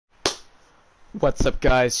What's up,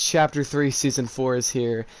 guys? Chapter 3, Season 4 is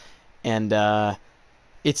here, and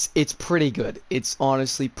it's pretty good. It's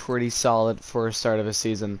honestly pretty solid for a start of a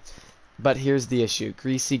season. But here's the issue.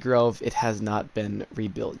 Greasy Grove, it has not been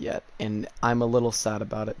rebuilt yet, and I'm a little sad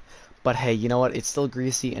about it. But hey, you know what? It's still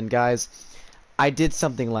Greasy, and guys, I did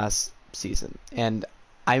something last season, and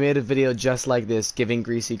I made a video just like this, giving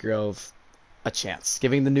Greasy Grove a chance,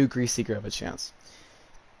 giving the new Greasy Grove a chance.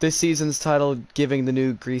 This season's titled Giving the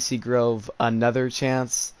New Greasy Grove Another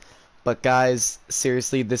Chance. But guys,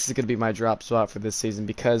 seriously, this is going to be my drop spot for this season,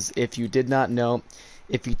 because if you did not know,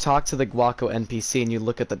 if you talk to the Guaco NPC and you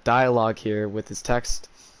look at the dialogue here with his text,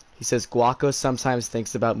 he says Guaco sometimes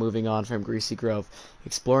thinks about moving on from Greasy Grove,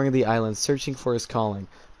 exploring the island, searching for his calling,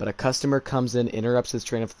 but a customer comes in, interrupts his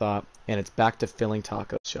train of thought, and it's back to filling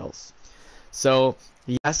taco shells. So,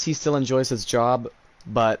 yes, he still enjoys his job,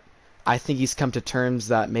 but I think he's come to terms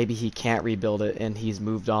that maybe he can't rebuild it, and he's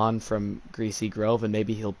moved on from Greasy Grove, and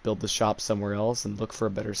maybe he'll build the shop somewhere else and look for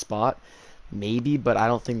a better spot. Maybe, but I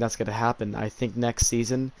don't think that's going to happen. I think next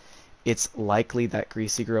season, it's likely that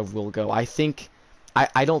Greasy Grove will go. I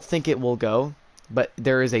don't think it will go, but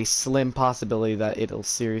there is a slim possibility that it'll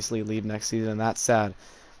seriously leave next season, and that's sad.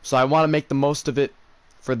 So I want to make the most of it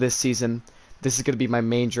for this season. This is going to be my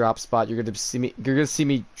main drop spot. You're going to see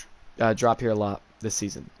me drop here a lot this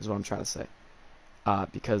season, is what I'm trying to say.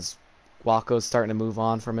 Because Guaco's starting to move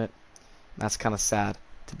on from it. That's kind of sad,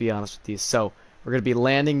 to be honest with you. So, we're going to be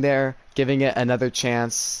landing there, giving it another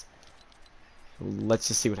chance. Let's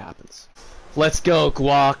just see what happens. Let's go,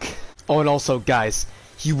 Guac! Oh, and also, guys,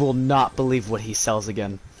 you will not believe what he sells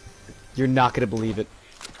again. You're not going to believe it.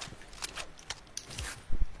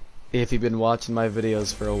 If you've been watching my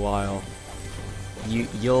videos for a while,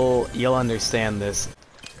 you'll understand this.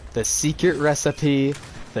 The secret recipe,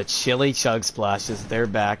 the chili chug splashes, they're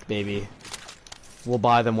back, baby. We'll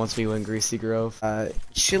buy them once we win Greasy Grove.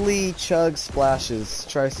 Chili chug splashes.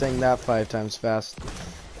 Try saying that 5 times fast.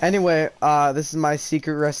 Anyway, this is my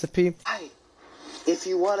secret recipe. Hi. If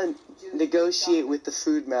you want to negotiate with the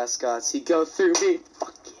food mascots, you go through me.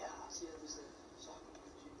 Fuck yeah.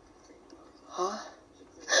 Huh?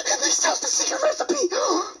 This is the secret recipe!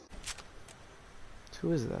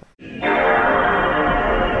 Who is that?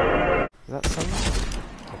 Is that someone?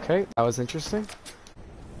 Okay, that was interesting.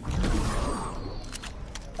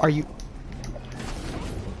 Are you...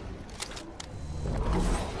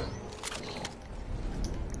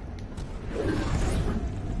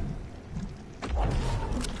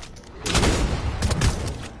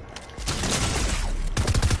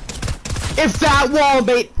 It's that wall,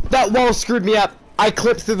 mate! That wall screwed me up! I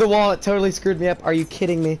clipped through the wall, it totally screwed me up. Are you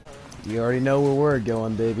kidding me? You already know where we're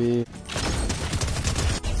going, baby.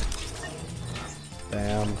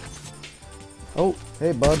 Bam. Oh,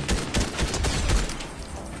 hey, bud.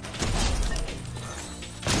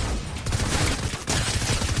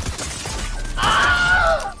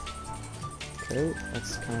 Okay,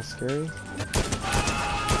 that's kind of scary.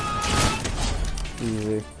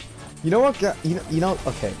 Easy. You know what,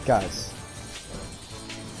 okay, guys.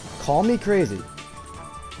 Call me crazy.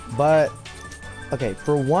 But, okay,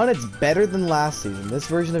 for one, it's better than last season. This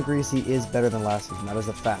version of Greasy is better than last season. That is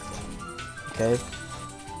a fact. Okay?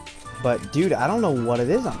 But, dude, I don't know what it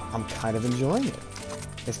is. I'm kind of enjoying it.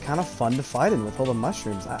 It's kind of fun to fight in with all the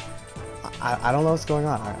mushrooms. I don't know what's going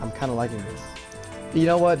on. I'm kind of liking this. You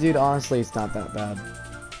know what, dude? Honestly, it's not that bad.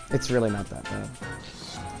 It's really not that bad.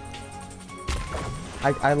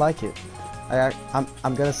 I like it.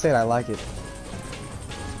 I'm gonna say it, I like it.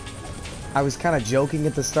 I was kind of joking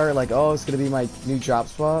at the start, like, oh, it's gonna be my new drop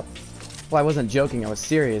spot. Well, I wasn't joking, I was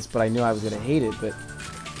serious, but I knew I was gonna hate it, but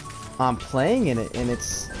I'm playing in it, and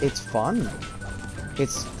it's fun.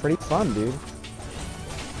 It's pretty fun, dude.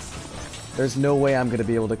 There's no way I'm gonna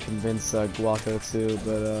be able to convince Guaco to,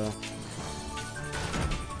 but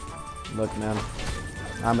look, man,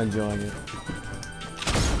 I'm enjoying it.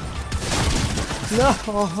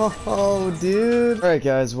 No, dude. Alright,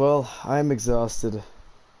 guys, well, I'm exhausted.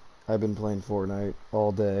 I've been playing Fortnite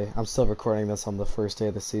all day. I'm still recording this on the first day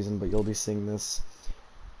of the season, but you'll be seeing this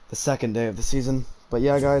the second day of the season. But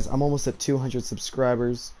yeah, guys, I'm almost at 200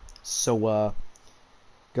 subscribers, so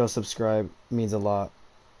go subscribe. It means a lot.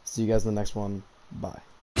 See you guys in the next one. Bye.